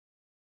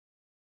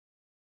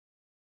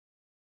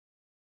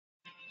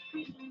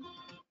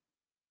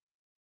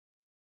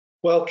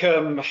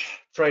Welcome,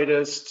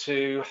 traders,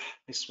 to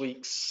this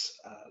week's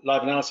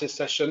live analysis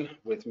session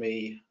with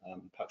me,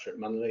 Patrick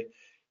Munnelly.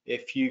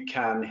 If you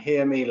can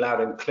hear me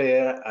loud and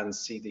clear and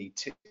see the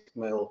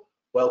Tickmill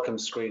welcome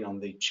screen on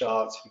the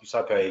chart, if you could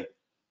type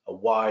a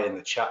Y in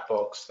the chat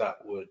box, that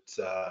would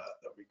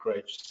be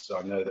great, so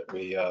I know that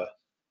you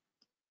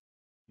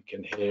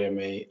can hear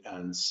me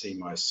and see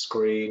my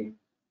screen.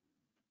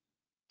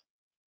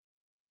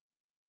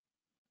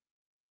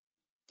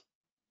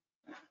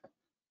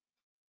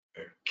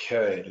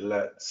 Okay,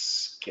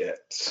 let's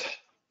get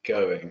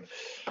going.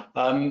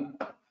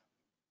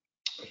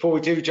 Before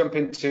we do jump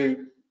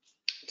into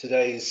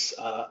today's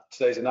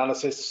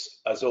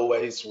analysis, as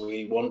always,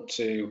 we want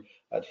to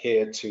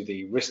adhere to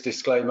the risk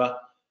disclaimer.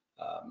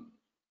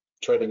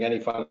 Trading any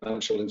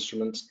financial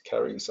instrument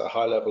carries a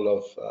high level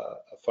of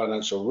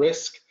financial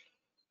risk,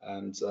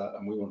 and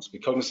we want to be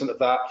cognizant of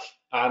that.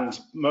 And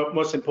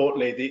most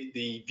importantly,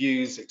 the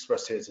views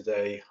expressed here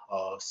today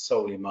are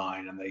solely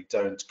mine, and they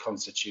don't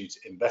constitute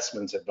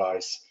investment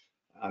advice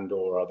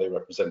and/or are they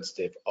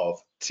representative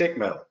of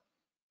Tickmill.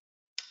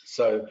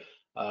 So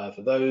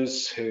for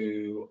those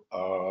who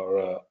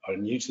are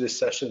new to this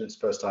session, it's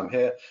first time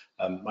here,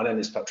 my name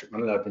is Patrick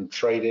Munnelly. I've been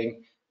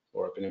trading,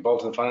 or I've been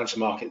involved in the financial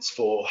markets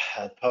for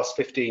the past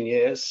 15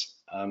 years.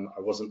 I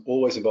wasn't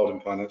always involved in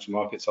financial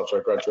markets. After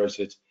I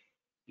graduated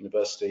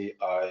university,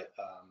 I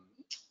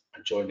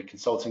joined a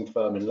consulting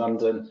firm in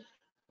London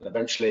and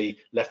eventually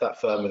left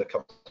that firm with a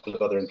couple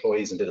of other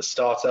employees and did a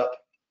startup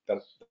that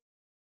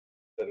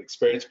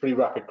experienced pretty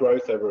rapid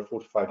growth over a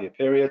 4 to 5 year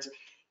period.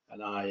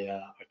 And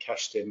I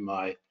cashed in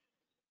my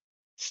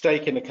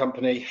stake in the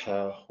company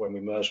when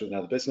we merged with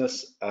another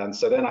business. And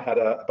so then I had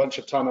a bunch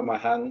of time on my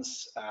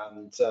hands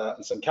and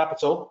some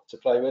capital to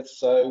play with.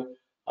 So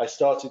I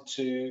started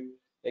to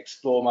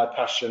explore my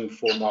passion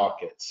for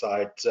markets.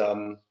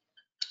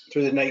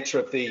 Through the nature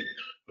of the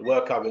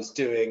work I was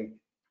doing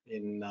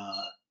in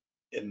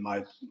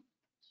my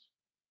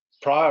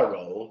prior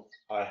role,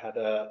 I had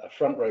a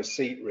front row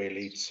seat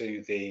really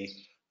to the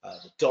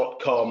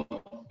dot-com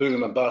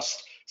boom and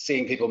bust,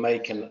 seeing people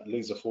make and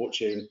lose a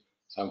fortune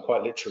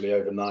quite literally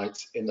overnight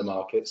in the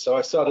market. So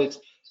I started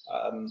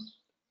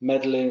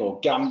meddling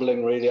or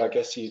gambling, really, I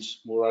guess you'd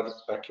more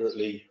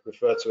accurately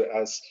refer to it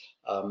as,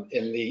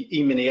 in the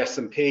E-mini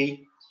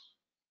S&P,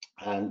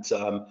 and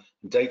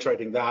day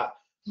trading that.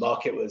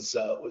 Market was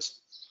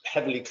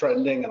heavily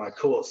trending, and I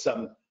caught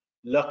some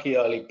lucky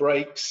early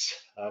breaks,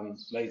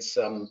 made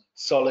some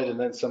solid and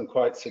then some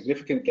quite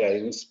significant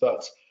gains.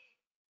 But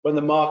when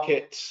the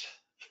market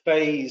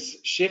phase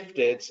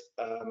shifted,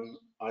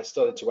 I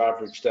started to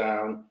average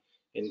down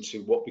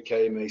into what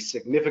became a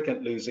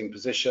significant losing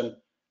position,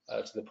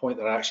 to the point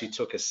that I actually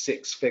took a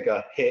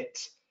 6-figure hit,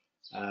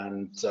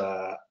 and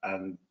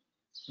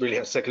really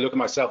had to take a look at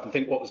myself and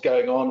think what was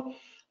going on.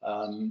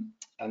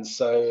 And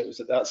so it was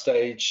at that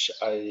stage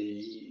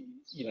I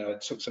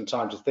took some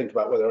time to think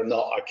about whether or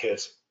not I could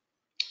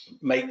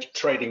make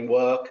trading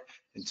work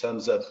in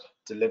terms of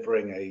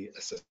delivering a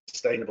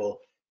sustainable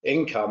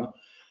income.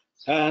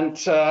 And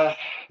I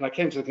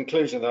came to the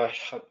conclusion that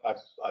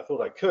I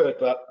thought I could,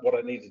 but what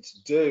I needed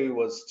to do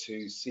was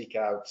to seek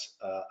out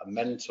a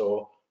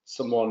mentor,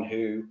 someone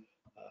who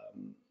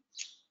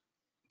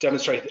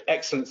demonstrated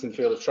excellence in the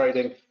field of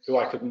trading, who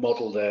I could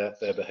model their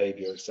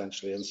behavior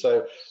essentially. And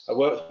so I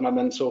worked with my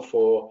mentor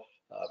for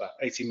about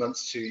 18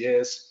 months, 2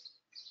 years,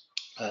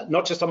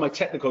 not just on my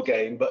technical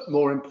game, but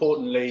more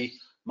importantly,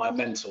 my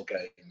mental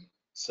game.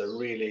 So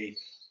really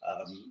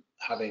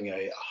having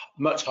a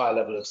much higher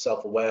level of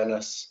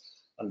self-awareness,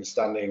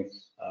 understanding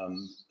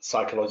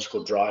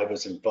psychological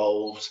drivers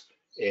involved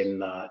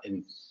in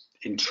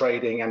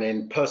trading and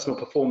in personal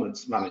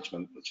performance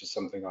management, which is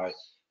something I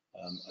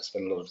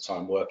spend a lot of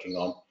time working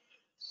on.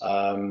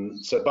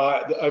 So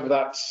over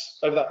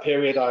that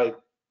period, I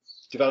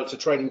developed a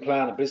trading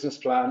plan, a business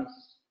plan,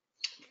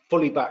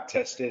 fully back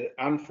tested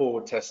and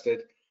forward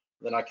tested.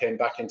 Then I came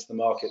back into the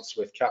markets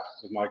with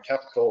my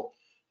capital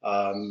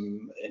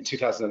in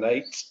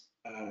 2008,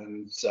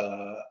 and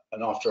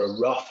after a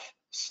rough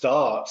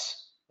start,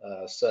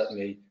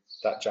 certainly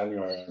that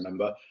January I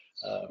remember,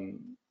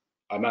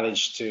 I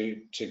managed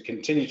to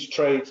continue to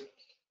trade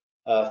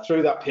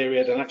through that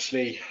period, and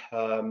actually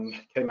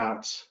came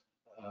out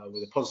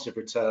with a positive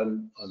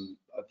return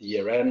at the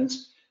year end.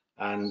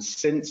 And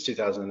since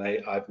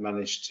 2008, I've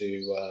managed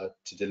to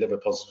deliver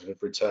positive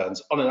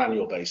returns on an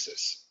annual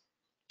basis.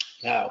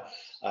 Now,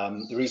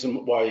 the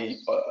reason why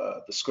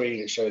the screen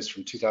it shows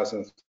from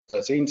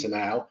 2013 to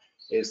now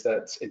is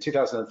that in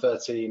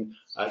 2013,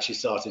 I actually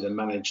started a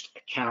managed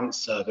account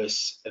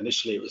service.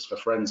 Initially, it was for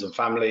friends and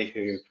family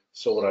who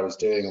saw what I was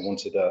doing and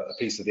wanted a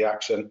piece of the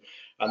action.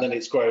 And then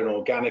it's grown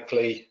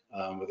organically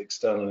with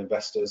external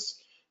investors.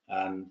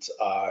 And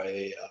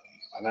I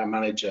now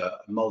manage a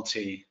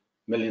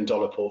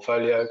multi-million-dollar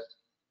portfolio.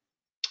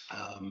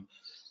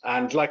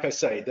 And like I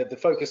say, the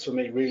focus for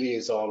me really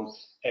is on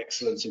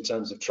excellence in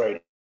terms of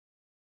trading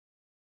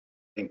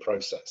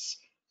process.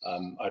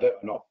 I'm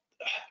not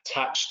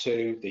attached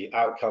to the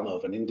outcome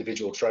of an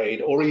individual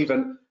trade or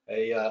even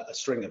a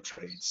string of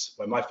trades,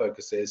 where my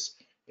focus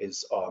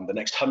is on the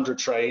next 100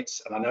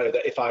 trades. And I know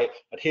that if I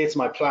adhere to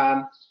my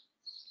plan,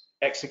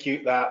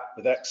 execute that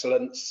with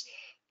excellence,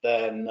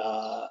 then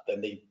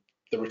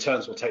the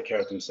returns will take care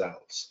of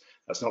themselves.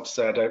 That's not to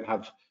say I don't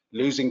have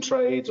losing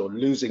trades or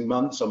losing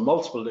months or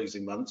multiple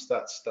losing months.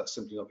 That's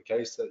simply not the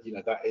case. That, you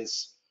know,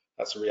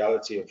 that's a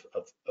reality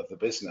of the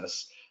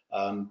business.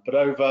 But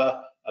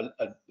over an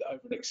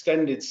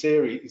extended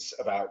series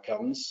of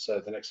outcomes, so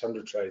the next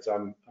 100 trades,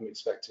 I'm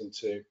expecting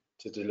to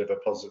deliver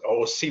positive,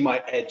 or see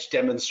my edge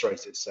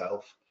demonstrate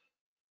itself.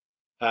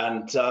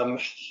 And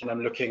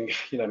I'm looking,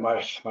 you know,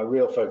 my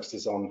real focus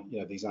is on, you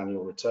know, these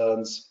annual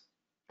returns.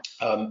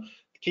 The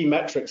key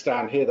metrics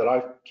down here that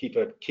I keep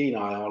a keen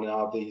eye on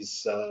are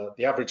these,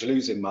 the average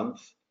losing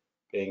month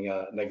being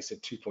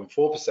negative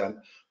 2.4%,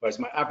 whereas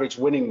my average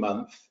winning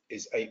month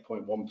is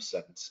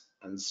 8.1%.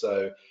 And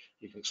so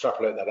you can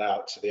extrapolate that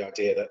out to the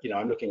idea that, you know,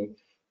 I'm looking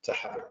to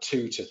have a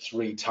 2 to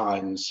 3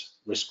 times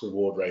risk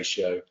reward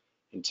ratio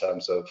in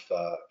terms of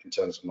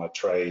my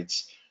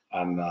trades,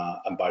 and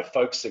by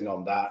focusing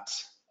on that,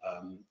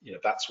 you know,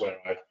 that's where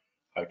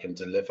I can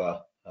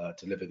deliver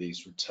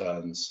these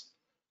returns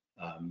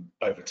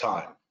over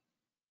time.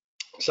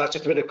 So that's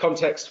just a bit of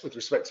context with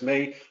respect to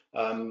me.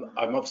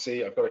 I've got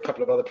a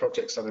couple of other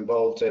projects I'm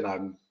involved in.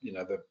 I'm, you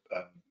know, the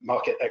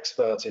market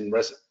expert in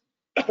residence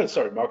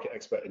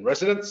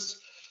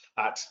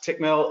at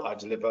Tickmill. I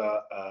deliver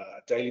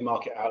a daily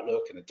market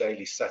outlook and a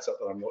daily setup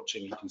that I'm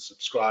watching. You can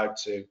subscribe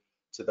to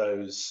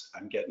those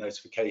and get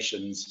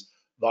notifications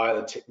via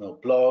the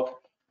Tickmill blog.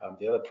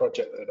 The other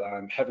project that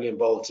I'm heavily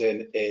involved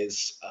in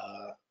is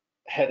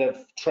head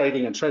of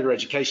trading and trader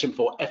education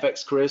for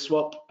FX Career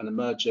Swap, an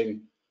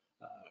emerging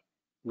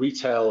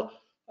retail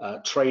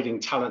trading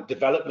talent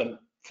development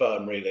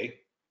firm, really.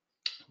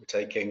 We're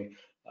taking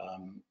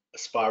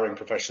aspiring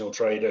professional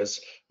traders,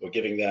 we're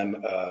giving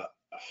them a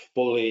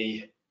full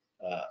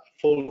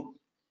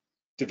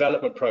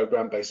development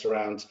program based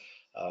around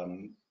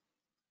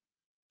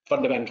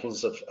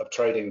fundamentals of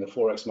trading the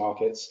Forex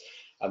markets,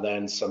 and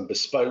then some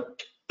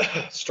bespoke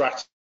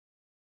strategies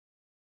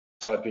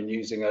I've been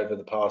using over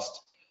the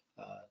past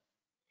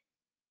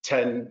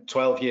 10,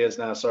 12 years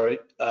now, sorry.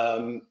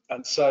 And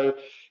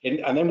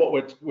then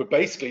what we're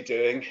basically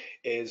doing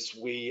is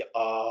we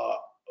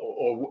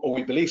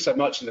believe so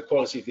much in the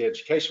quality of the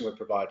education we're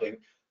providing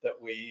that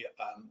we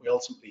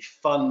ultimately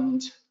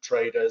fund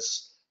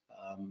traders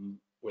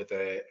with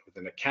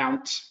an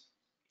account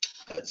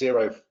at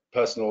zero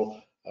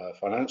personal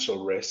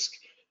financial risk,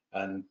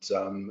 and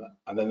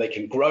then they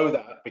can grow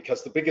that,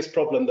 because the biggest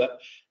problem that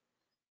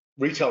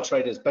retail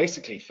traders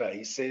basically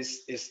face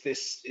is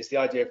the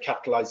idea of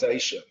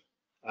capitalization.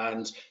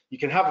 And you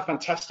can have a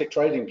fantastic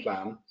trading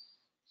plan,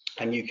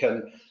 and you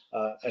can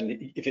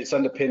and if it's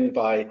underpinned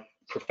by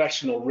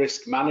professional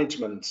risk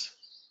management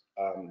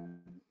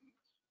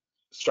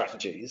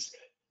strategies,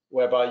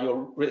 whereby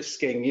you're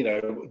risking, you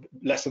know,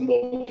 less than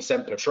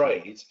 1% per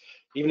trade,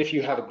 even if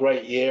you have a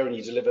great year and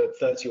you deliver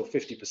 30 or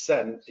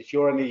 50%, if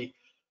you're only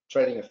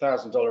trading a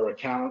 $1,000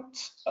 account,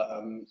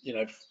 you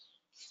know,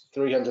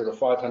 300 or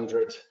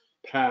 500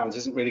 pounds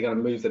isn't really going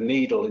to move the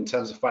needle in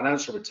terms of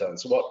financial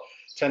returns. So what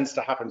tends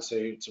to happen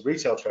to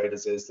retail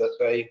traders is that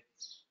they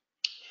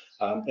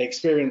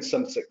experience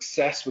some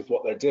success with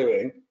what they're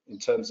doing in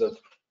terms of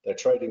their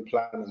trading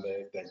plan and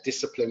their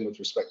discipline with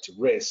respect to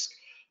risk,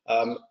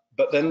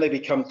 but then they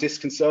become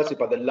disconcerted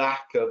by the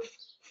lack of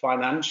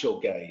financial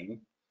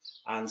gain,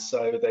 and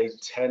so they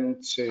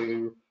tend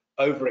to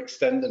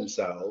overextend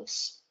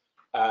themselves,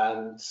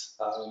 and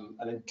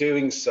in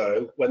doing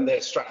so, when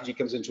their strategy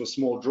comes into a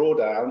small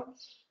drawdown,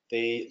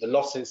 the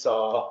losses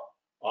are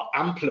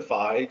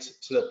amplified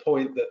to the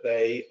point that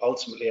they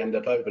ultimately end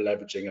up over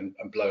leveraging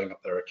and blowing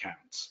up their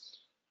accounts.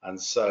 And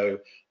so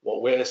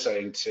what we're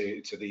saying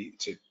to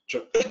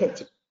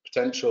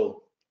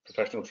potential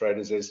professional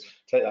traders is,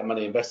 take that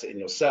money, invest it in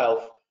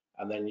yourself,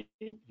 and then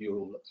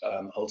you'll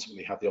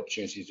ultimately have the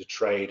opportunity to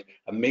trade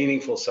a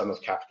meaningful sum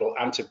of capital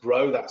and to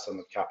grow that sum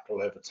of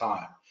capital over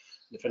time.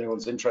 And if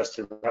anyone's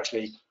interested, we're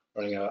actually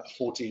running a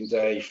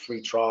 14-day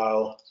free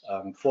trial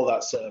for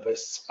that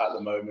service at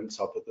the moment.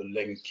 So I'll put the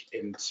link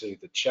into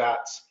the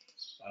chat.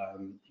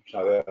 You can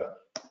either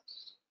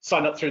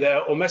sign up through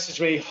there or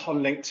message me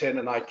on LinkedIn,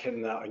 and I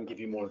can give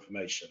you more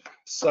information.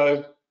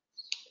 So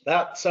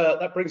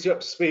that brings you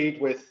up to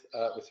speed with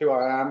who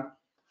I am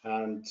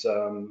and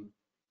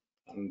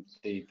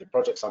the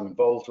projects I'm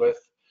involved with.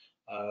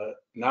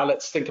 Now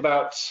let's think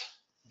about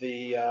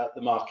the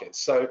market.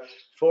 So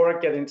before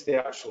I get into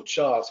the actual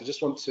charts, I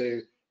just want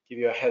to give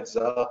you a heads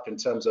up in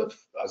terms of,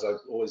 as I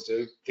always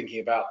do,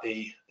 thinking about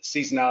the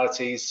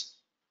seasonalities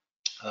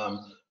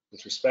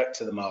with respect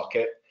to the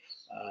market.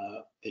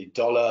 The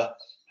dollar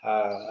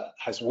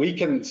has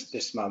weakened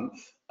this month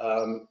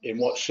in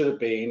what should have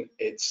been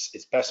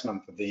its best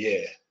month of the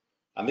year.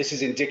 And this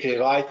is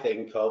indicative, I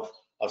think, of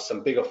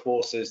some bigger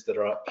forces that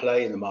are at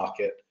play in the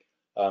market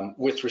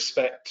with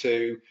respect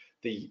to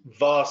the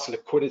vast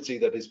liquidity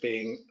that is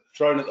being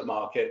thrown at the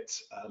market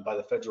by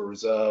the Federal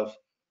Reserve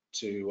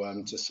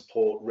to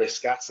support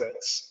risk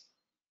assets.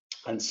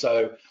 And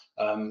so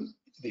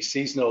the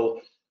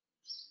seasonal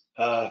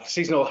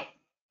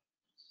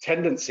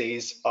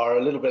tendencies are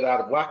a little bit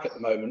out of whack at the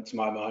moment, to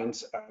my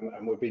mind,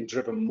 and we're being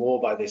driven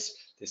more by this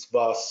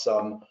vast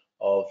sum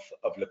of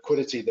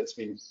liquidity that's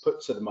been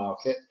put to the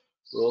market.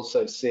 We're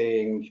also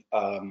seeing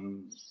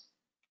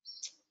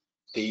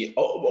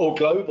all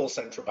global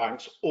central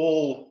banks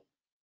all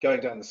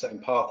going down the same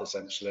path,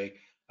 essentially,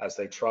 as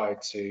they try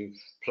to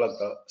plug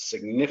the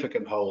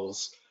significant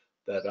holes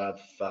that have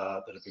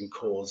been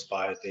caused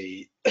by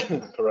the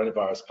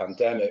coronavirus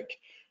pandemic.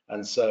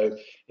 And so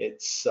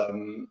it's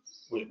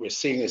we're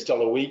seeing this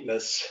dollar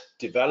weakness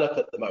develop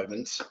at the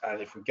moment.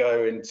 And if we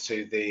go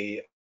into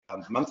the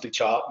monthly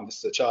chart, and this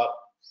is a chart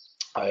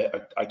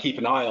I keep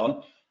an eye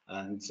on,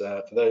 and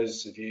for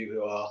those of you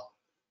who are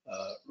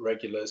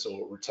regulars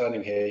or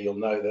returning here, you'll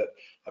know that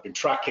I've been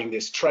tracking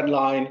this trend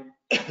line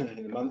in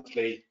the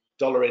monthly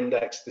dollar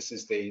index. This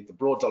is the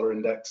broad dollar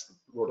index, the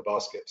broader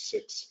basket,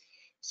 six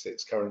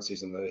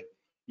currencies in the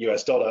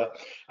US dollar.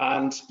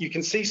 And you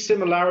can see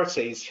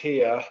similarities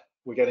here.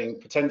 We're getting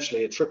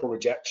potentially a triple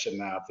rejection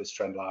now of this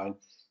trend line.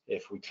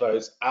 If we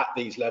close at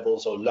these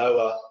levels or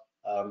lower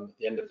at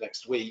the end of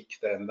next week,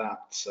 then that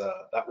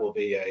will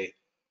be a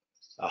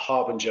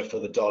harbinger for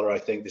the dollar. I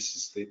think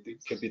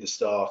it could be the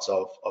start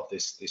of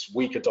this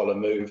weaker dollar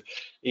move.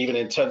 Even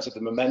in terms of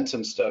the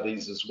momentum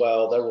studies as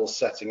well, they're all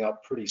setting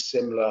up pretty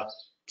similar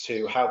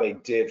to how they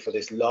did for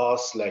this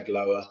last leg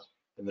lower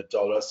in the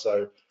dollar.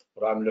 So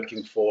what I'm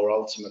looking for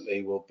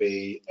ultimately will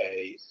be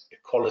a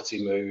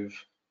equality move.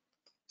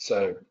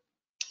 So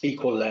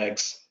equal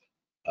legs.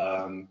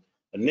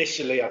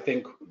 Initially, I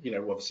think,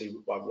 obviously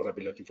what I'd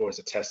be looking for is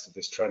a test of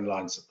this trend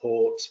line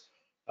support,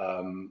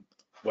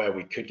 where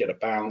we could get a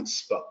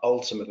bounce, but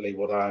ultimately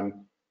what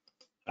I'm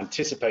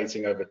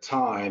anticipating over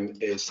time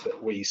is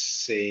that we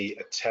see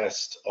a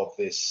test of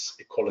this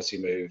equality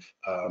move,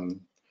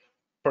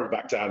 probably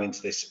back down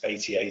into this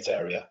 88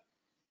 area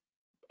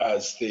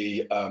as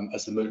the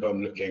move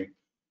I'm looking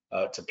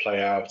to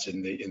play out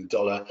in the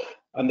dollar.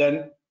 And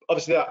then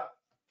obviously that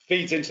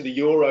feeds into the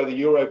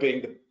euro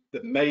being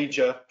the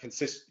major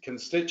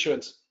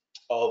constituent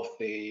of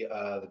the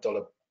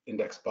dollar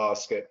index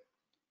basket.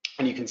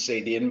 And you can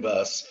see the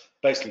inverse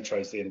basically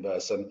trades the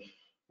inverse, and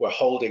we're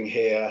holding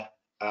here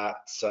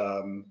at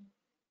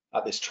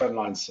this trend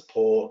line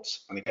support.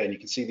 And again, you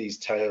can see these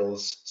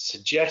tails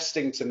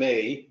suggesting to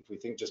me, if we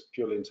think just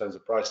purely in terms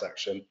of price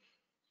action,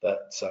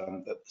 that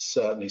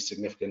certainly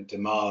significant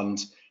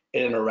demand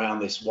in and around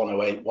this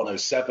 108,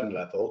 107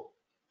 level.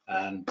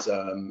 And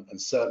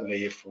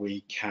certainly if we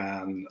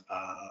can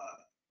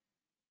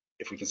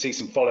see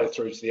some follow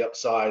through to the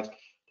upside,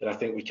 then I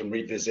think we can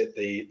revisit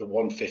the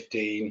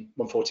 114,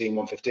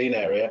 115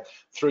 area.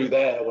 Through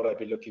there, what I'd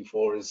be looking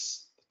for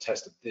is the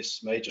test of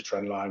this major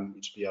trend line,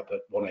 which would be up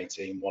at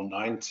 118,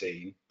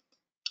 119.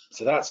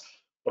 So that's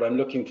what I'm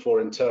looking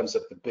for in terms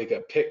of the bigger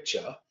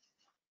picture.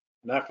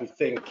 Now, if we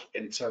think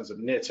in terms of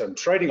near-term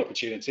trading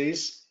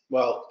opportunities,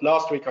 well,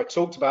 last week I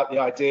talked about the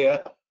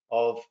idea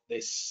of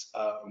this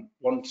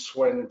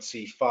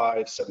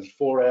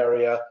 125.74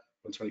 area,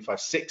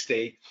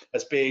 125.60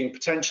 as being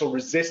potential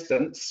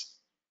resistance.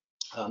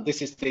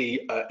 This is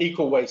the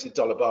equal weighted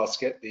dollar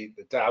basket, the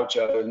Dow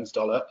Jones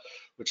dollar,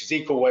 which is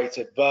equal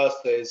weighted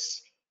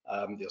versus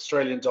the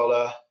Australian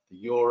dollar, the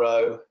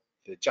euro,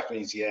 the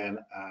Japanese yen,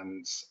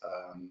 and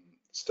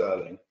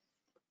sterling.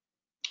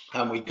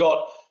 And we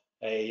got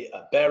a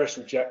bearish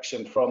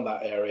rejection from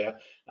that area,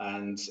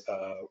 and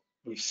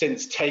we've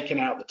since taken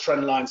out the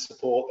trend line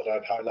support that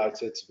I'd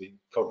highlighted to be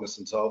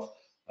cognizant of.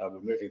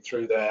 We're moving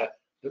through there.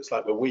 Looks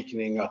like we're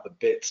weakening up a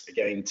bit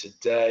again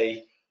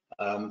today.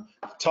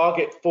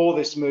 Target for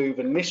this move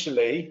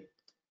initially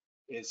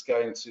is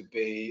going to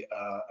be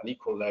an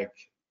equal leg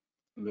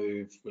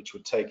move, which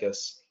would take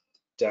us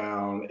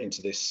down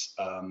into this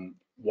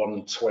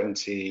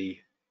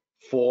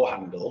 124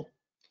 handle.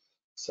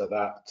 So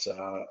that,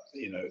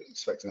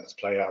 expecting that to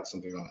play out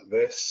something like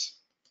this.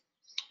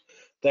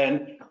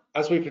 Then,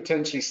 as we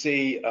potentially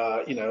see,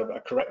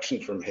 a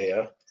correction from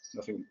here,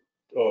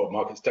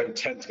 markets don't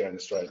tend to go in a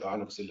straight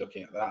line. Obviously,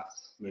 looking at that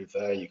move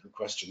there, you could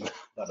question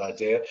that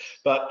idea.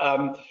 But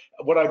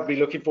what I'd be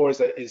looking for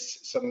is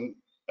some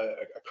a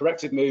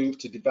corrected move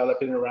to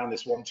develop in and around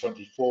this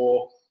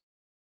 124.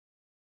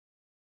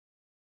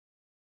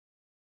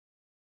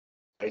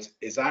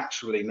 Is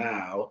actually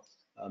now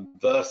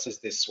versus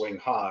this swing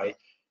high,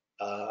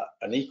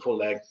 an equal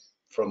leg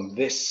from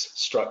this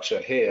structure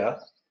here.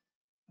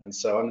 And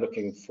so I'm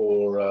looking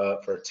for a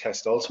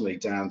test ultimately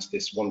down to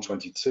this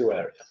 122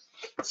 area.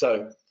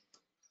 So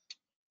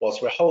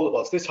whilst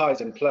this high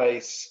is in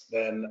place,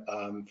 then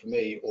for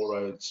me, all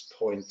roads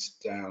point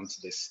down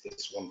to this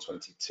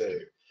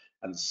 122.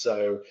 And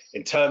so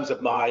in terms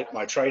of my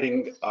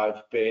trading,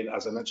 I've been,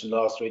 as I mentioned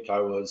last week, I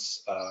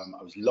was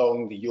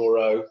long the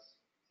euro.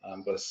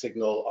 Got a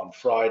signal on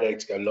Friday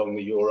to go long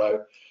the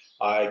euro.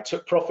 I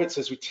took profits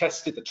as we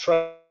tested the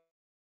trend.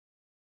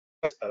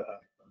 I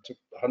took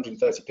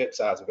 130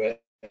 pips out of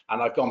it,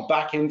 And I've gone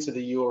back into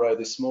the euro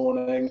this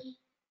morning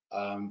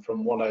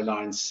from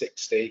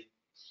 109.60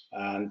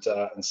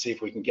 and see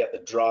if we can get the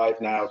drive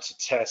now to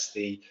test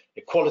the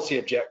equality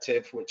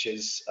objective, which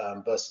is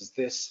versus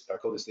this, I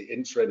call this the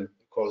interim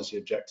equality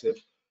objective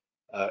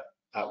at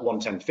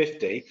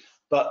 110.50.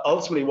 But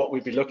ultimately what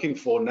we'd be looking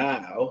for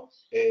now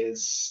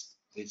is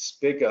this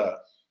bigger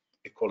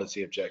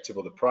equality objective,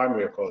 or the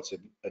primary equality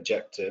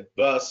objective,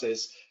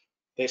 versus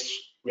this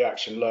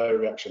reaction low,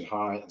 reaction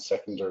high, and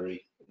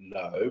secondary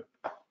low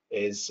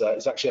is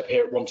actually up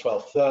here at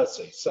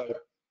 112.30. So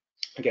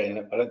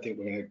again, I don't think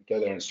we're going to go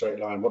there in a straight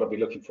line. What I'll be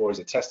looking for is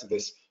a test of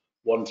this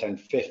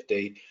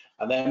 110.50,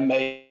 and then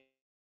maybe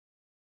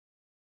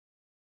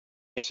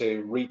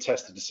to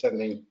retest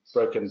the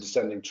broken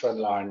descending trend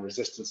line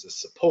resistance as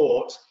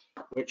support,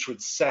 which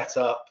would set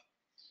up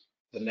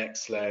the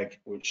next leg,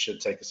 which should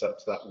take us up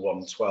to that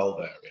 112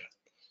 area.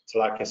 So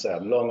like I said,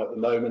 I'm long at the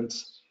moment,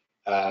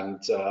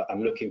 and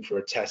I'm looking for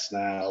a test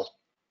now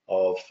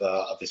of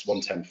this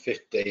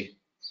 110.50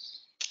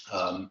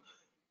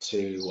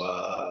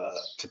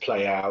 to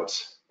play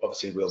out.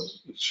 Obviously, we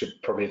should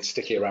probably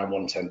sticky around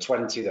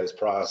 110.20, those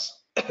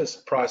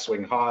price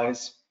swing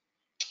highs.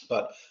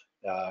 But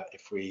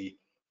if we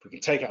can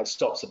take out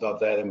stops above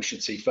there, then we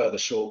should see further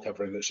short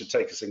covering that should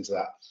take us into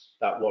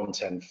that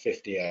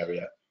 110.50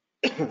 area.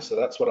 So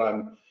that's what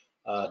I'm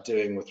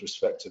doing with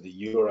respect to the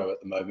euro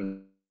at the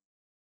moment.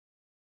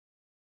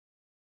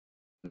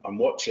 I'm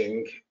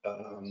watching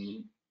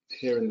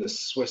here in the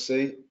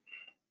Swissy.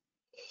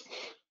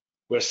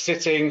 We're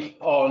sitting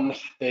on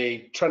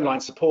the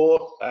trendline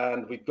support,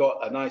 and we've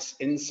got a nice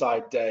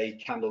inside day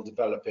candle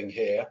developing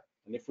here.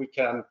 And if we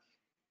can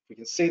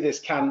see this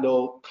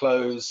candle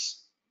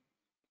close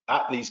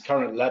at these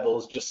current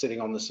levels, just sitting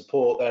on the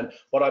support, then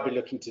what I'd be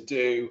looking to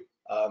do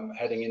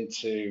heading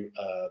into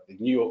the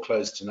New York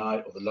close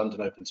tonight or the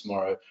London open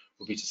tomorrow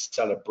will be to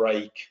sell a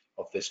break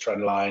of this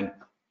trend line,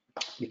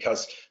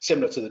 because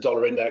similar to the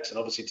dollar index and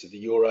obviously to the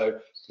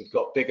euro, we've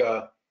got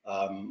bigger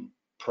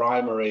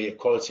primary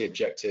equality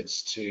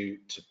objectives to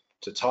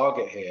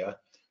target here.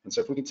 And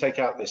so if we can take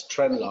out this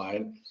trend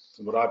line,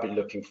 then what I'd be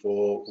looking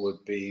for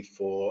would be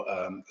for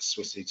the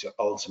Swissy to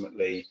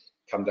ultimately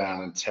come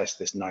down and test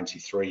this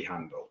 93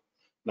 handle.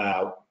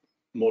 Now,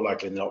 more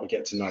likely than not, we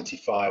get to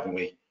 95 and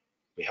we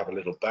have a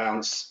little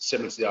bounce,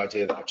 similar to the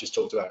idea that I've just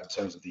talked about in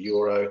terms of the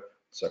euro.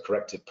 So a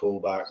corrective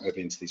pullback,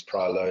 maybe into these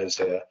prior lows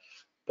here.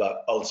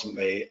 But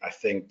ultimately, I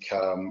think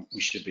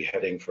we should be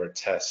heading for a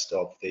test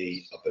of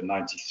the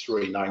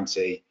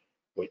 93.90,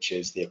 which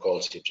is the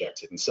equality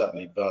objective, and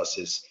certainly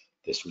versus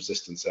this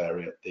resistance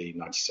area at the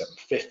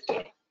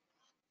 97.50.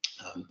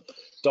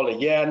 Dollar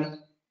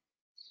yen,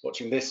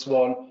 watching this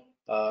one.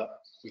 I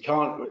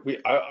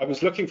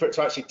was looking for it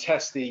to actually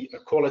test the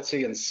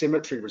equality and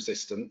symmetry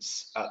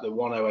resistance at the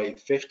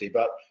 108.50,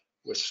 but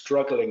we're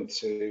struggling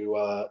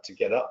to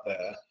get up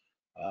there.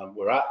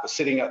 We're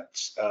sitting at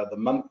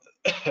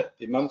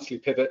the monthly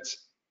pivot,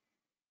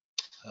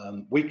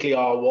 weekly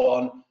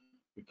R1.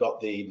 We've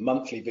got the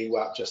monthly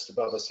VWAP just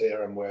above us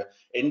here, and we're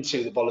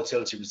into the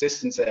volatility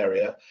resistance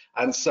area.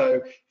 And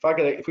so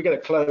if we get a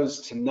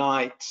close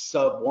tonight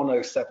sub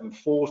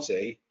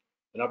 107.40,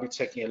 then I'll be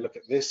taking a look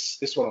at this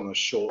one on the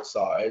short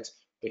side,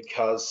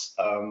 because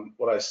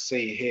what I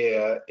see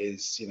here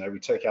is, we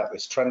take out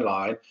this trend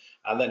line,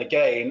 and then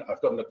again,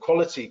 I've got an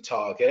equality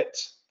target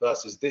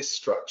versus this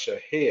structure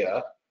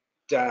here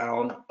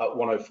down at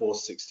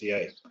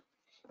 104.68.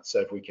 So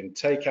if we can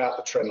take out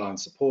the trend line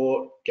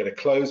support, get a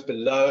close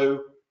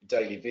below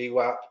daily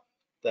VWAP,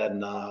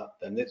 then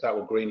that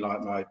will green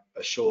light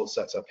a short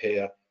setup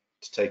here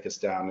to take us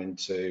down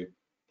into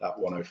that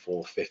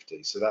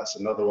 104.50. So that's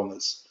another one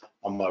that's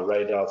on my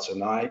radar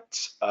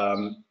tonight.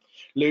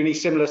 Loonie,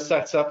 similar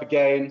setup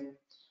again.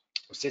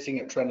 We're sitting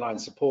at trendline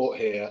support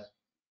here,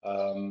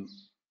 where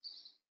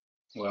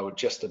we're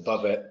just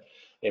above it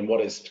in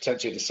what is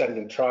potentially a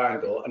descending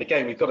triangle. And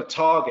again, we've got a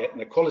target, an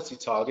equality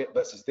target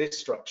versus this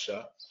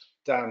structure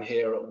down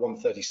here at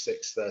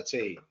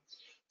 136.13.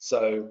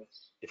 So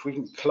if we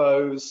can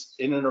close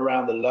in and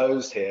around the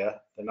lows here,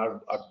 then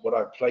what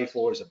I play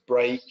for is a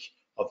break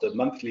of the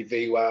monthly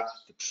VWAP,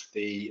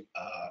 the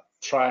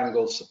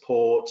triangle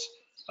support,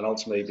 and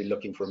ultimately be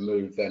looking for a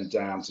move then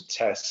down to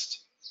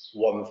test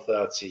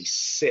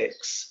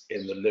 136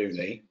 in the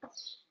loonie.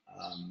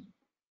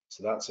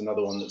 So that's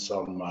another one that's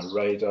on my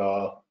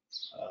radar.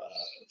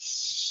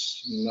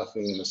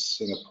 Nothing in the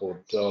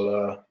Singapore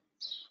dollar.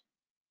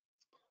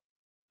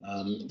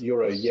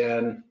 Euro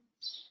yen.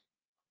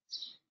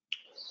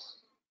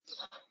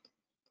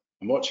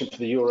 I'm watching for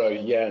the euro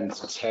yen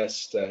to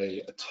test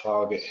a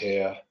target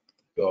here.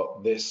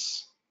 Got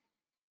this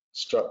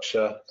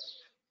structure.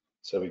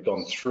 So we've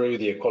gone through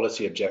the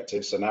equality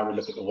objective. So now we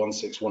look at the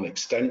 161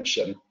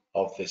 extension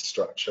of this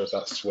structure,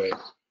 that swing.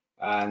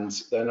 And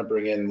then I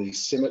bring in the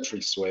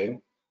symmetry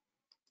swing.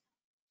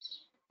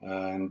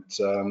 And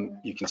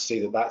you can see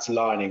that that's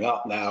lining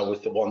up now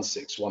with the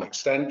 161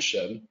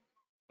 extension.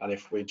 And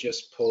if we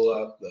just pull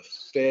up the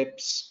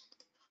fibs,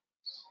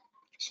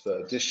 just for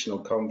additional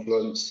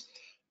confluence,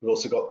 We've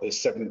also got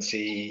this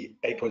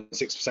 78.6%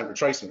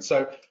 retracement.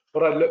 So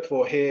what I look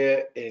for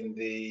here in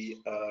the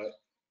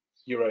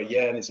euro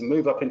yen is a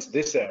move up into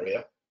this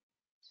area,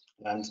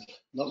 and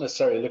not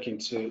necessarily looking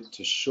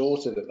to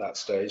short it at that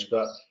stage,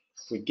 but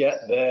if we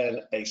get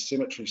then a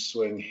symmetry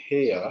swing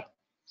here,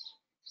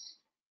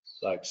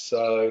 like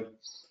so,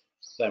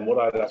 then what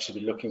I'd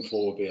actually be looking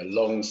for would be a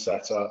long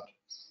setup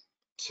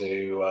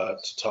to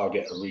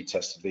target a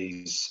retest of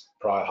these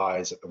prior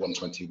highs at the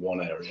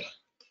 121 area.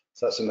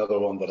 So that's another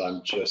one that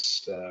I'm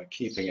just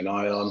keeping an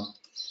eye on.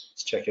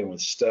 Let's check in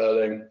with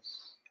sterling.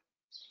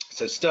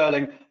 So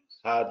sterling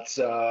had,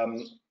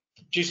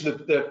 due to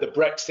the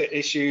Brexit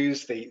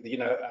issues,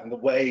 and the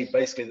way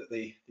basically that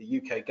the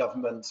UK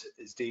government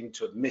is deemed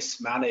to have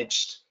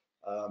mismanaged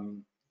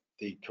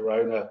the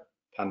corona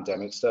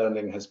pandemic,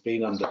 sterling has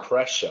been under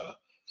pressure.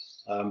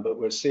 But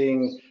we're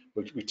seeing,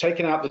 we've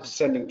taken out the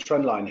descending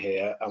trend line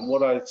here, and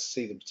what I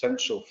see the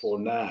potential for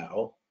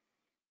now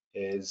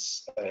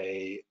is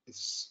a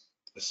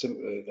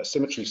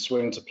symmetry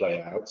swing to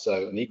play out,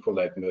 so an equal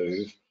leg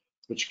move,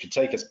 which could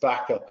take us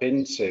back up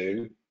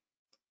into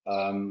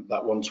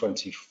that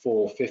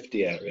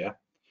 124.50 area.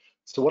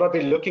 So what I've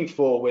been looking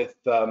for with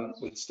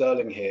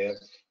sterling here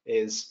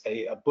is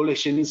a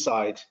bullish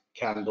inside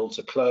candle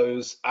to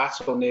close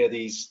at or near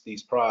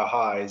these prior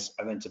highs,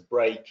 and then to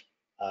break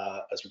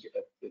as we get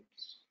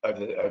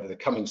over the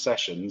coming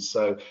sessions.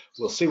 So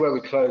we'll see where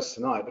we close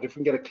tonight, but if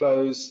we can get a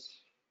close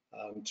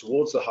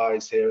towards the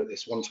highs here at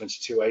this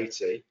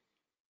 122.80,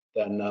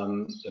 then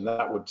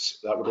that would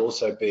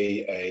also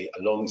be a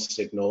long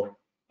signal,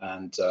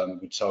 and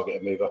we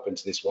target a move up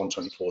into this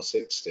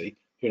 124.60.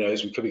 Who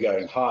knows, we could be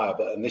going higher,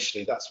 but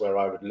initially that's where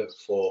I would look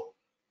for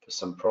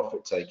some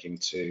profit taking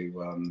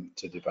to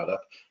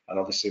develop. And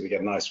obviously we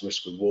get a nice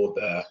risk reward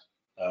there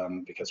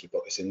because we've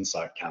got this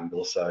inside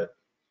candle, so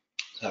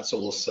that's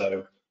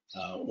also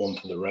one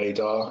for the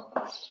radar.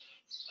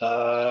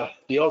 The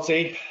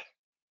Aussie,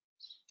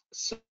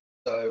 so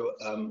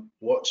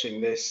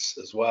watching this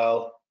as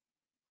well,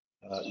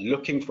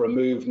 looking for a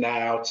move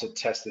now to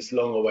test this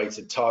long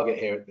awaited target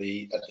here at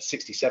the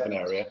 67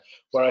 area,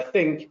 where I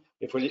think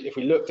if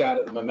we look down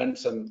at the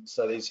momentum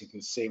studies, you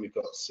can see we've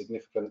got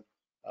significant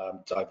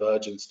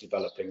divergence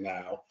developing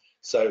now.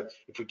 So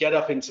if we get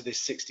up into this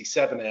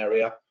 67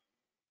 area,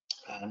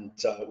 and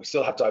we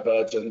still have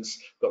divergence,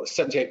 we've got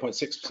the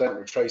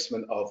 78.6%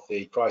 retracement of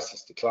the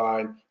crisis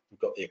decline, we've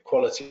got the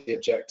equality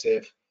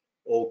objective,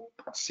 all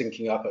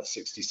syncing up at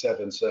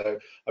 67. So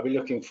I'll be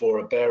looking for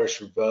a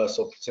bearish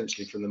reversal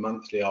potentially from the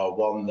monthly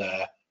R1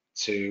 there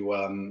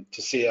to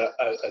see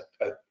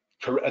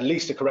at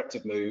least a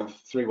corrective move,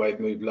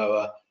 three-wave move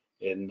lower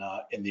in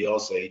the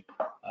Aussie.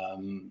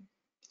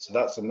 So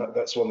that's one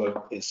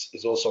that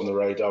is also on the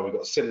radar. We've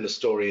got a similar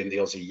story in the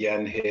Aussie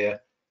yen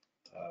here.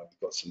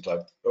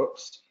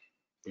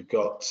 We've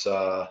got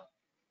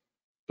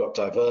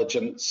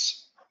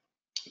divergence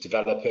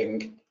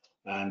developing,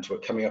 and we're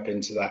coming up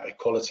into that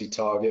equality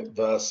target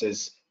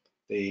versus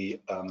the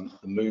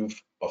move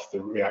off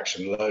the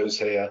reaction lows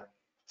here.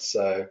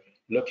 So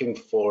looking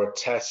for a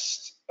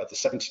test at the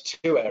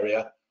 72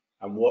 area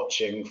and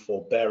watching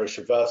for bearish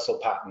reversal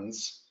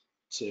patterns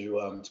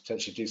to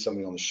potentially do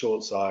something on the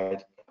short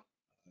side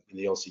in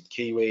the Aussie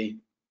Kiwi.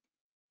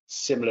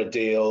 Similar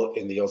deal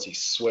in the Aussie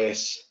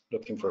Swiss,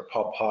 looking for a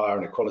pop higher,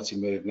 and equality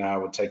move now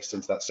would take us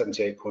into that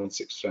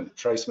 78.6%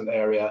 retracement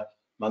area,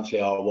 monthly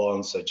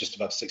R1, so just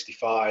above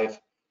 65.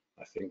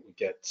 I think we could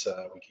get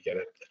a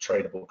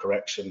tradable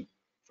correction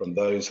from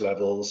those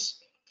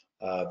levels.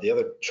 The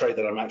other trade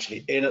that I'm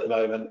actually in at the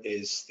moment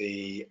is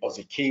the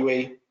Aussie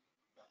Kiwi.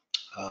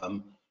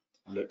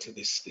 Looked at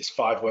this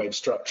five-wave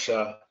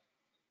structure,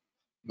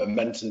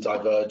 momentum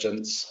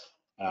divergence,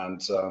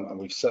 and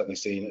we've certainly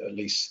seen, at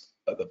least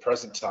at the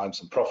present time,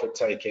 some profit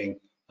taking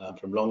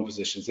from long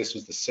positions. This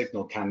was the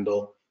signal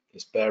candle,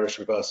 this bearish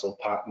reversal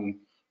pattern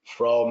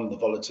from the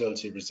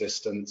volatility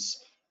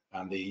resistance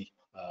and the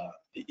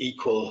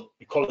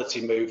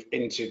equality move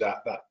into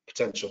that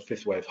potential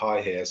fifth wave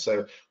high here.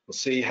 So we'll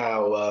see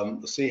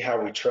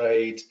how we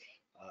trade.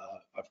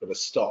 I've got to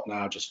stop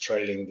now, just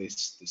trailing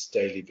this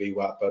daily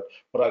VWAP. But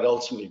what I'd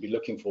ultimately be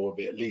looking for would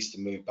be at least a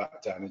move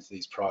back down into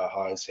these prior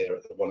highs here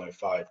at the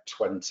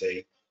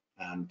 105.20,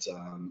 and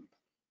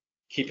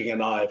keeping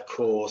an eye, of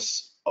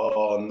course,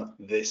 on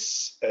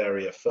this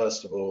area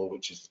first of all,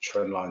 which is the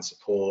trend line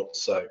support.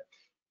 So,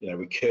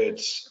 we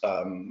could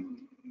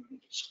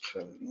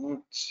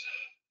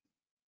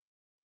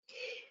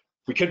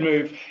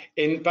move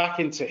back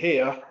into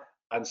here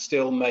and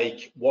still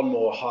make one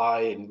more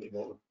high in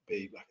what would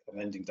be like an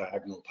ending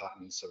diagonal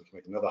pattern. So we can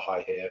make another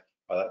high here.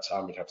 By that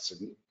time, we'd have,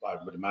 I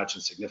would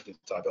imagine, significant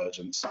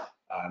divergence,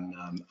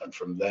 and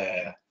from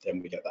there,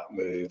 then we get that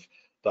move.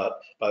 But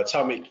by the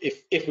time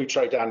if we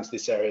trade down to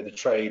this area, the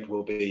trade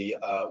will be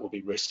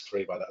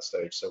risk-free by that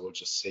stage. So we'll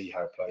just see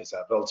how it plays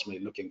out. But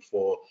ultimately, looking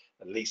for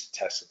at least a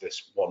test of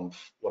this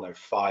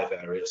 105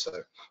 area, so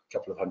a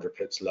couple of hundred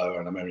pips lower,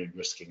 and I'm only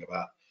risking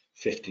about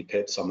 50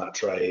 pips on that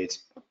trade.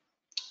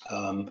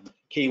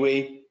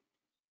 Kiwi.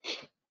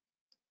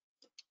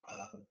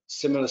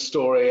 Similar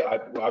story.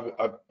 I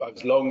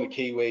was long the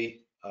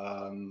Kiwi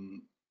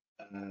and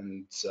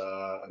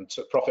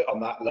took profit on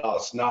that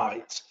last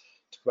night.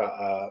 Took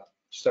about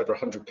just over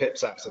 100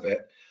 pips out of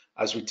it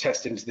as we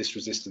test into this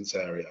resistance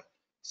area.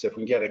 So if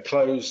we can get a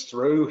close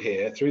through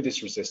here, through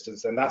this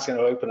resistance, then that's going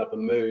to open up a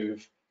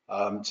move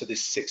to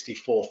this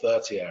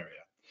 64.30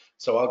 area.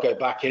 So I'll go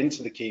back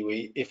into the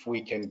Kiwi if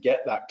we can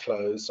get that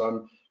close. So I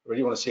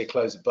really want to see a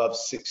close above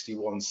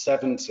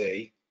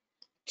 61.70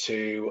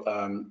 to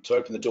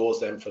open the doors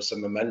then for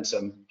some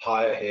momentum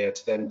higher here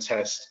to then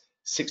test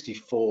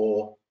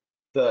 64.38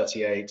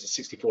 to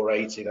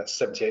 64.80. That's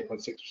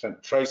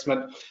 78.6%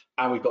 retracement,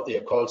 and we've got the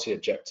equality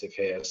objective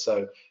here.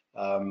 So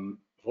I've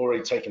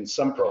already taken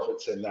some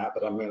profits in that,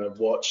 but I'm going to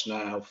watch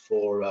now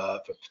for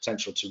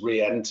potential to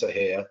re-enter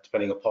here,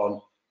 depending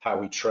upon how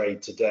we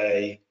trade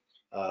today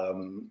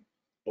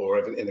or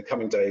in the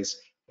coming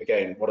days.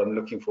 Again, what I'm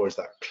looking for is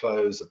that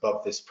close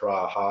above this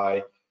prior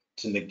high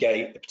to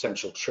negate the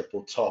potential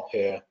triple top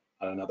here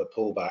and another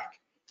pullback.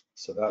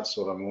 So that's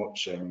what I'm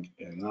watching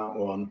in that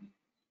one.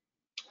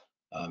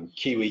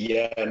 Kiwi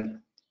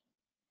yen,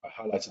 I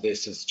highlighted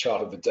this as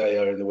chart of the day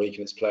earlier in the week,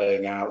 and it's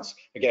playing out.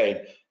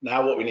 Again,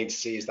 now what we need to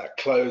see is that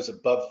close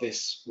above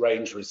this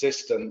range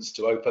resistance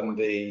to open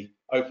the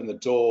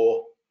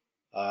door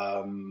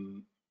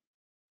to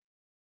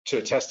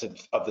a test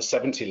of the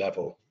 70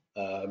 level.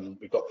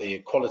 We've got the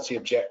equality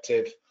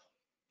objective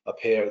up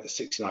here at the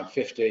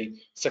 69.50,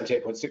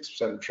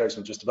 78.6%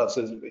 retracement just above.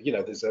 So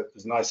there's a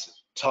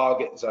nice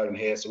target zone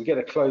here. So we get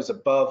a close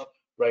above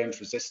range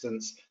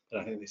resistance,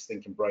 and I think this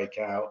thing can break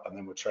out, and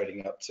then we're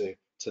trading up to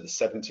the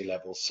 70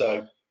 level.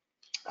 So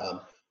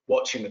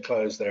watching the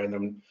close there, and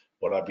then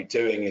what I'd be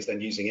doing is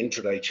then using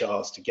intraday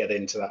charts to get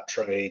into that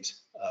trade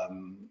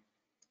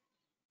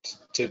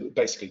to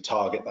basically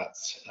target that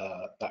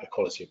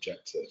equality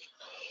objective.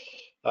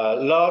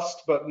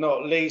 Last but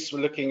not least, we're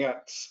looking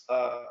at,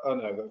 oh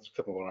no, there's a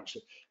couple more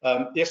actually.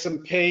 The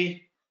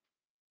S&P,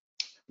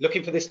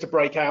 looking for this to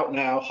break out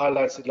now,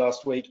 highlighted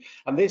last week.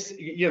 And this,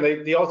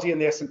 the Aussie and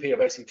the S&P are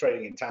basically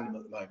trading in tandem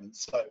at the moment.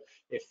 So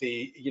if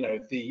the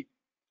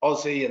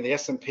Aussie and the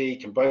S&P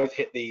can both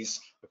hit these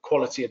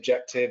equality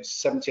objectives,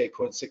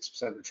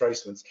 78.6%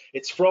 retracements,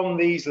 it's from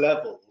these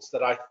levels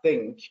that I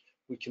think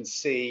we can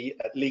see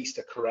at least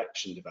a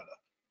correction develop.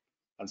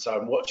 And so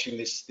I'm watching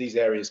these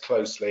areas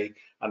closely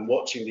and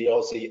watching the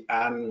Aussie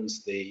and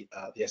the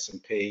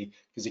S&P,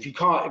 because if you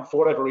can't, for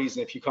whatever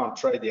reason, if you can't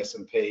trade the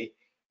S&P,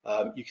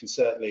 you can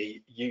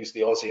certainly use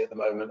the Aussie at the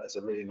moment as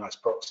a really nice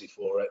proxy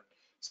for it.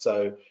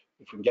 So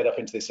if we can get up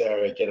into this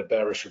area, get a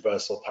bearish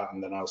reversal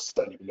pattern, then I'll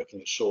certainly be looking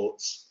at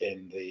shorts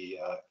in the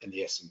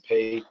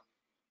S&P.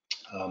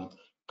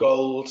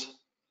 Gold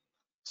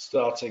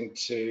starting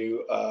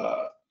to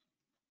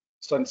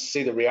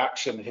see the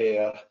reaction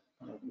here.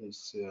 Let me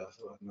see, I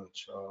thought I had another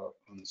chart,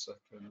 1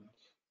 second.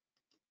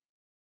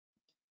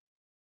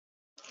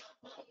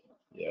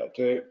 Yeah, I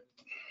do.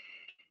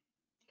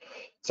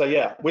 So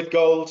yeah, with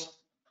gold,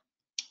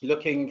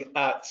 looking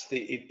at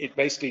it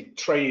basically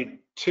traded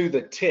to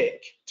the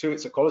tick, to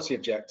its equality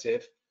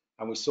objective,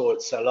 and we saw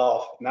it sell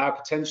off. Now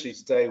potentially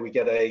today we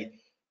get a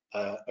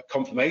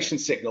confirmation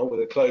signal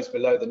with a close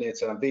below the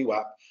near-term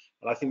VWAP,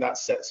 and I think that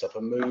sets up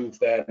a move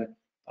then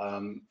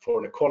for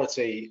an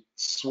equality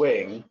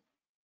swing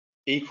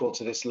equal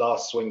to this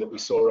last swing that we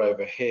saw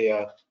over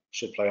here.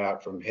 Should play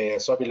out from here.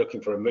 So I'll be looking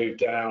for a move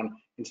down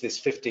into this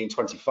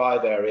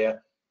 15.25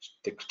 area.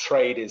 The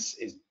trade is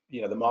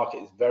the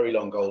market is very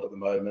long gold at the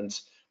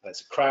moment.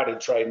 It's a crowded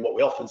trade, and what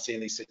we often see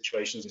in these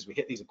situations is we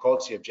hit these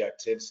equality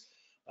objectives,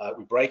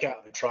 we break out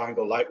of the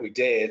triangle like we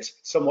did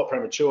somewhat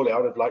prematurely. I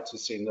would have liked to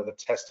have seen another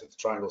test of the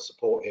triangle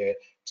support here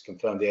to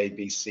confirm the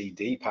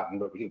ABCD pattern,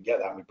 but we didn't get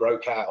that. We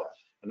broke out,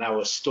 and now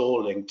we're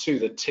stalling to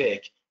the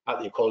tick at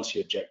the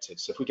equality objective.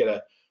 So if we get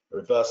a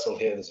reversal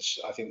here,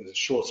 I think there's a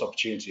short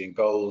opportunity in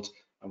gold,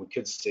 and we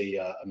could see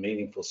a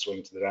meaningful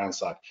swing to the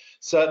downside.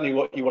 Certainly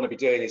what you want to be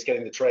doing is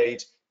getting the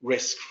trade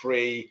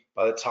risk-free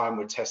by the time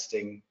we're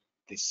testing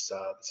this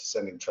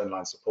ascending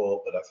trendline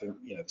support, but I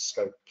think the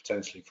scope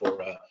potentially for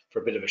a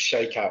bit of a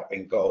shakeout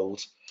in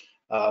gold.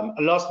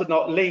 And last but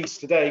not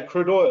least, today,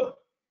 crude oil.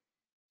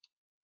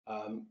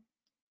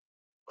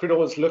 Crude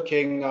oil is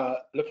looking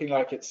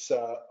like it's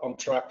on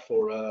track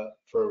for a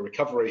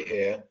recovery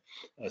here,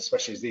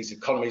 especially as these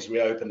economies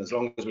reopen. As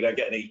long as we don't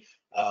get any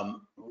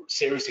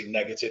seriously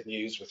negative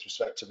news with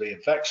respect to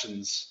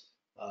reinfections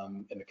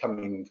in the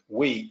coming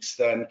weeks,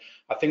 then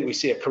I think we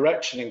see a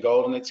correction in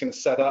gold, and it's going to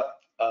set up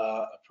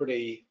a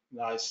pretty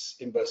nice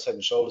inverse head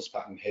and shoulders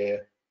pattern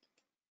here,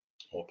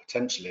 or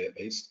potentially at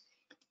least.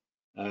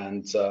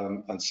 And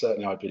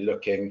certainly I'd be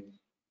looking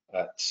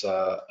at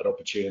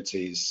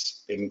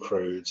opportunities in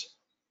crude.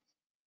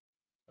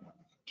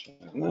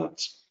 And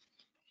that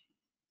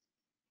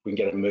we can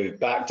get a move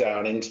back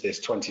down into this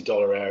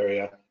 $20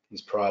 area,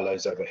 these prior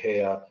lows over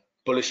here,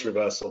 bullish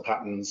reversal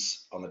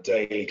patterns on the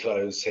daily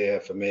close here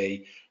for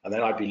me, and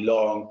then I'd be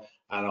long.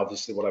 And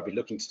obviously what I'd be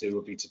looking to do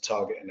would be to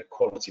target an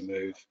equality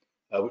move,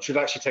 which would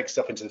actually take us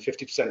up into the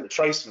 50%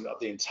 retracement of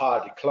the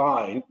entire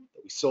decline that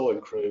that we saw in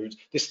crude.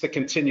 This is the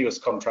continuous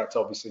contract,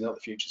 obviously not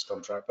the futures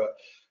contract, but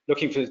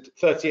looking for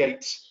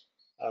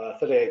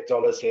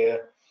 $38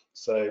 here.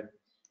 So,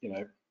 you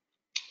know,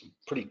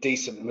 pretty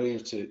decent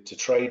move to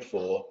trade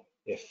for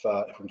if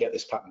we can get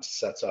this pattern to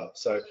set up.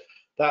 So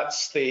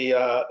those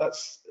are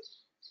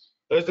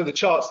the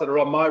charts that are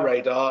on my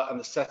radar and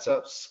the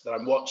setups that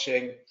I'm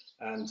watching,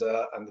 and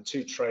the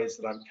two trades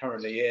that I'm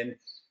currently in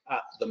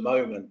at the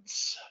moment.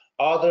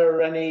 Are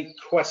there any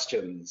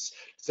questions?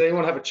 Does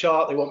anyone have a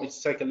chart they want me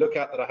to take a look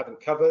at that I haven't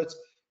covered?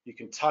 You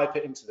can type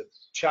it into the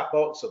chat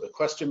box or the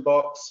question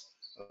box.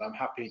 I'm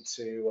happy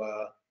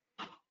to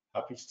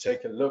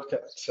take a look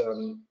at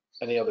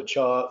any other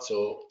charts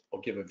or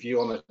give a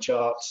view on the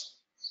charts.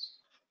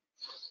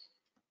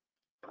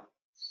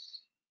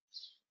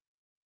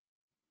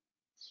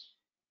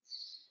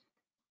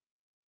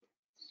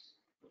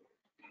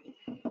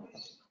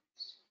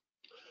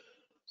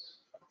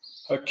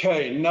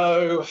 Okay,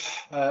 no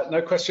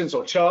questions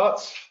or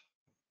charts.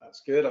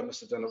 That's good. I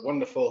must have done a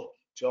wonderful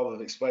job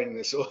of explaining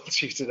this all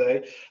to you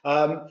today.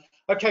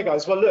 Okay,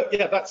 guys. Well, look,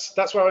 yeah,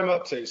 that's where I'm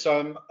up to. So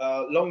I'm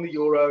long the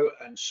euro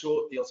and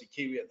short the Aussie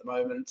Kiwi at the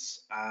moment,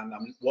 and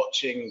I'm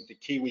watching the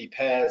Kiwi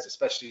pairs,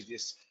 especially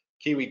this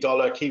Kiwi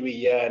dollar, Kiwi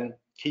yen,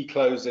 key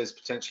closes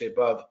potentially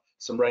above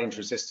some range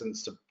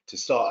resistance to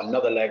start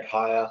another leg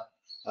higher.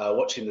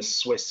 Watching the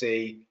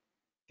Swissy,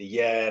 the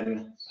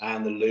yen,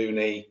 and the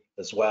loonie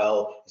as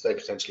well, as they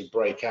potentially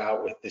break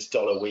out with this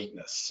dollar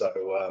weakness. So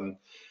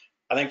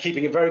and then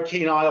keeping a very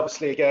keen eye,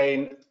 obviously,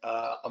 again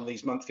on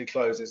these monthly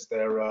closes.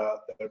 They're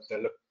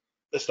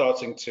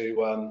starting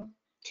to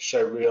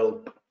show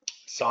real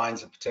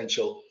signs of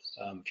potential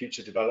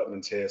future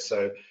development here.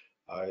 So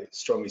I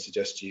strongly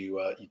suggest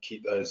you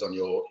keep those on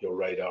your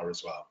radar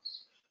as well.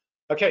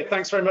 Okay,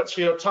 thanks very much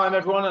for your time,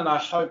 everyone, and I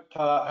hope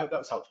that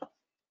was helpful.